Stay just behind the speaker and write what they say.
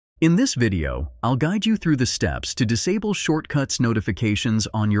In this video, I'll guide you through the steps to disable shortcuts notifications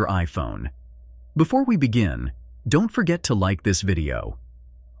on your iPhone. Before we begin, don't forget to like this video.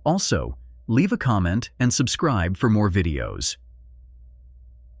 Also, leave a comment and subscribe for more videos.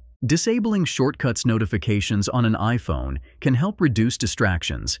 Disabling shortcuts notifications on an iPhone can help reduce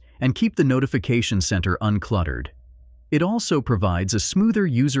distractions and keep the notification center uncluttered. It also provides a smoother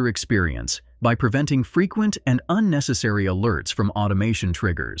user experience by preventing frequent and unnecessary alerts from automation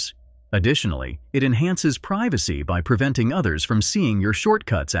triggers. Additionally, it enhances privacy by preventing others from seeing your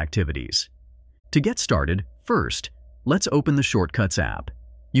shortcuts activities. To get started, first, let's open the Shortcuts app.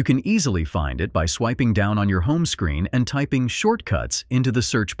 You can easily find it by swiping down on your home screen and typing Shortcuts into the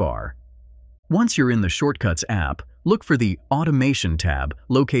search bar. Once you're in the Shortcuts app, look for the Automation tab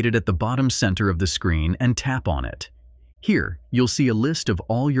located at the bottom center of the screen and tap on it. Here, you'll see a list of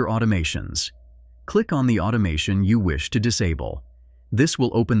all your automations. Click on the automation you wish to disable. This will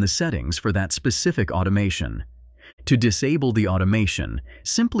open the settings for that specific automation. To disable the automation,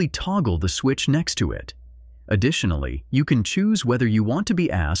 simply toggle the switch next to it. Additionally, you can choose whether you want to be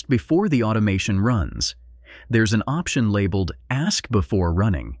asked before the automation runs. There's an option labeled Ask Before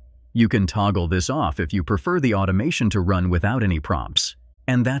Running. You can toggle this off if you prefer the automation to run without any prompts.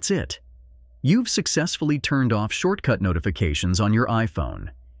 And that's it. You've successfully turned off shortcut notifications on your iPhone.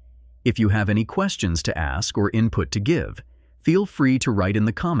 If you have any questions to ask or input to give, feel free to write in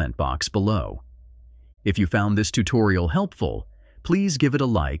the comment box below. If you found this tutorial helpful, please give it a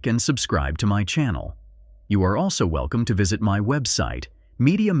like and subscribe to my channel. You are also welcome to visit my website,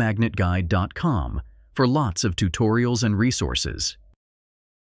 MediaMagnetGuide.com, for lots of tutorials and resources.